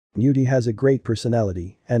Mudi has a great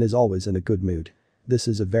personality and is always in a good mood. This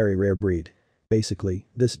is a very rare breed. Basically,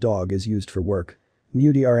 this dog is used for work.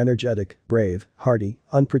 Mudi are energetic, brave, hardy,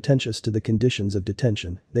 unpretentious to the conditions of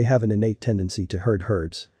detention. They have an innate tendency to herd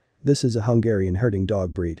herds. This is a Hungarian herding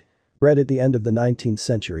dog breed. Bred at the end of the 19th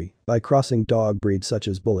century by crossing dog breeds such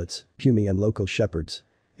as Bullets, Pumi and local shepherds.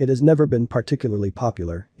 It has never been particularly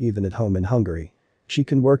popular, even at home in Hungary. She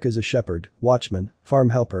can work as a shepherd, watchman,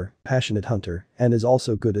 farm helper, passionate hunter, and is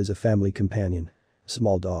also good as a family companion.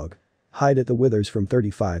 Small dog. Height at the withers from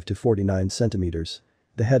 35 to 49 centimeters.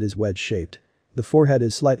 The head is wedge-shaped. The forehead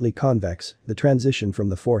is slightly convex, the transition from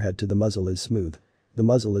the forehead to the muzzle is smooth. The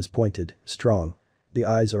muzzle is pointed, strong. The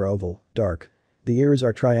eyes are oval, dark. The ears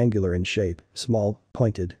are triangular in shape, small,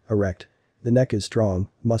 pointed, erect. The neck is strong,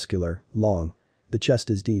 muscular, long. The chest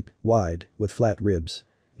is deep, wide, with flat ribs.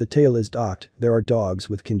 The tail is docked. There are dogs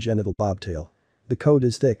with congenital bobtail. The coat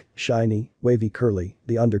is thick, shiny, wavy curly,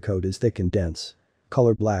 the undercoat is thick and dense.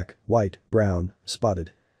 Color black, white, brown,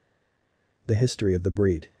 spotted. The history of the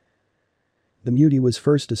breed. The Mudi was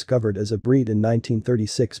first discovered as a breed in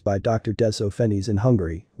 1936 by Dr. Des Ofenis in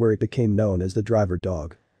Hungary, where it became known as the driver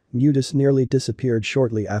dog. Mudis nearly disappeared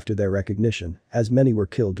shortly after their recognition, as many were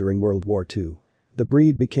killed during World War II. The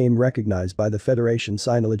breed became recognized by the Fédération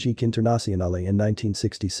Cynologique Internationale in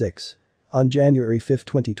 1966. On January 5,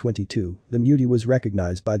 2022, the Mudi was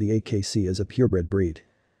recognized by the AKC as a purebred breed.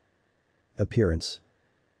 Appearance.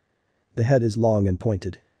 The head is long and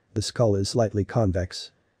pointed. The skull is slightly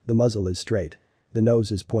convex. The muzzle is straight. The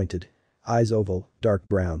nose is pointed. Eyes oval, dark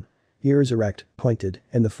brown. Ears erect, pointed,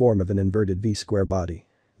 in the form of an inverted V-square body.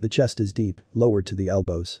 The chest is deep, lowered to the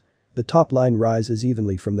elbows. The top line rises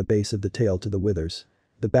evenly from the base of the tail to the withers.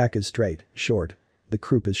 The back is straight, short. The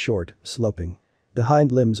croup is short, sloping. The hind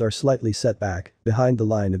limbs are slightly set back, behind the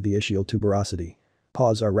line of the ischial tuberosity.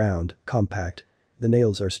 Paws are round, compact. The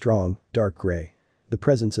nails are strong, dark gray. The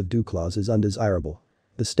presence of dew claws is undesirable.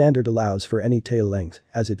 The standard allows for any tail length,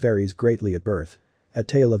 as it varies greatly at birth. A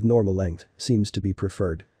tail of normal length seems to be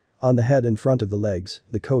preferred. On the head and front of the legs,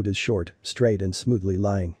 the coat is short, straight and smoothly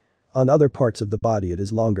lying. On other parts of the body it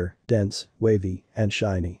is longer, dense, wavy, and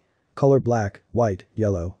shiny. Color black, white,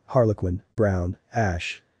 yellow, harlequin, brown,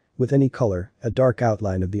 ash. With any color, a dark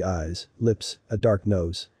outline of the eyes, lips, a dark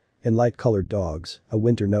nose. In light-colored dogs, a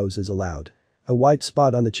winter nose is allowed. A white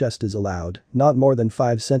spot on the chest is allowed, not more than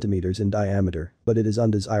 5 centimeters in diameter, but it is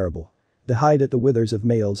undesirable. The height at the withers of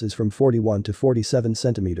males is from 41 to 47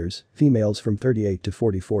 centimeters, females from 38 to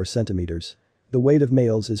 44 centimeters. The weight of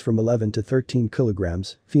males is from 11 to 13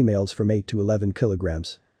 kilograms, females from 8 to 11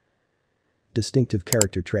 kilograms. Distinctive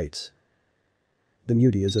character traits. The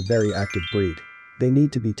Mudi is a very active breed. They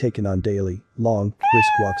need to be taken on daily, long,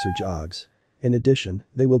 brisk walks or jogs. In addition,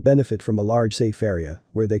 they will benefit from a large safe area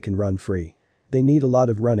where they can run free. They need a lot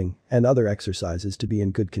of running and other exercises to be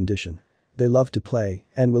in good condition. They love to play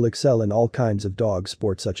and will excel in all kinds of dog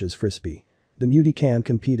sports such as frisbee. The Mudi can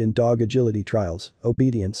compete in dog agility trials,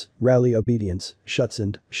 obedience, rally obedience,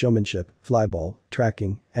 schutzhund, showmanship, flyball,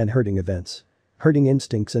 tracking, and herding events. Herding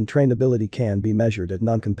instincts and trainability can be measured at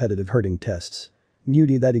non-competitive herding tests.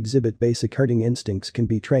 Mudi that exhibit basic herding instincts can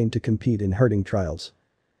be trained to compete in herding trials.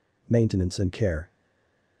 Maintenance and care.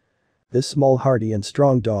 This small, hardy and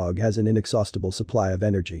strong dog has an inexhaustible supply of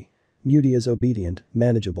energy. Mudi is obedient,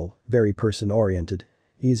 manageable, very person-oriented,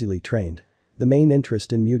 easily trained. The main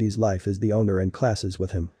interest in Mudi's life is the owner and classes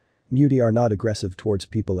with him. Mudi are not aggressive towards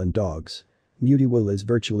people and dogs. Mudi wool is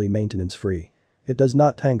virtually maintenance-free. It does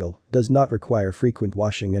not tangle, does not require frequent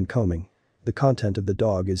washing and combing. The content of the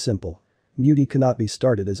dog is simple. Mudi cannot be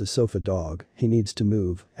started as a sofa dog, he needs to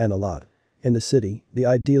move, and a lot. In the city, the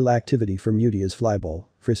ideal activity for Mudi is flyball,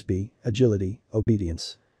 frisbee, agility,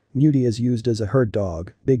 obedience. Mudi is used as a herd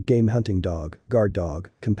dog, big game hunting dog, guard dog,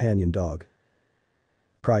 companion dog.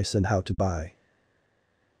 Price and how to buy.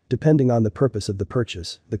 Depending on the purpose of the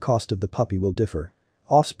purchase, the cost of the puppy will differ.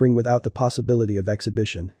 Offspring without the possibility of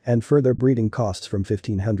exhibition and further breeding costs from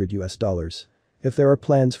 $1,500. If there are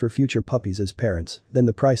plans for future puppies as parents, then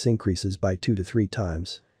the price increases by 2 to 3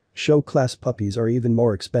 times. Show-class puppies are even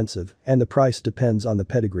more expensive, and the price depends on the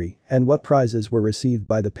pedigree and what prizes were received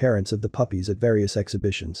by the parents of the puppies at various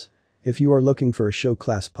exhibitions. If you are looking for a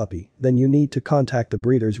show-class puppy, then you need to contact the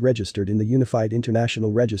breeders registered in the Unified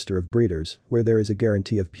International Register of Breeders, where there is a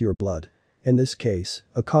guarantee of pure blood. In this case,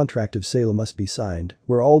 a contract of sale must be signed,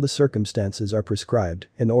 where all the circumstances are prescribed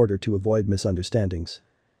in order to avoid misunderstandings.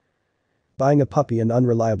 Buying a puppy in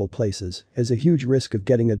unreliable places is a huge risk of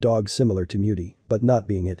getting a dog similar to Mudi, but not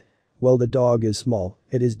being it. While the dog is small,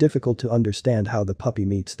 it is difficult to understand how the puppy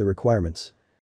meets the requirements.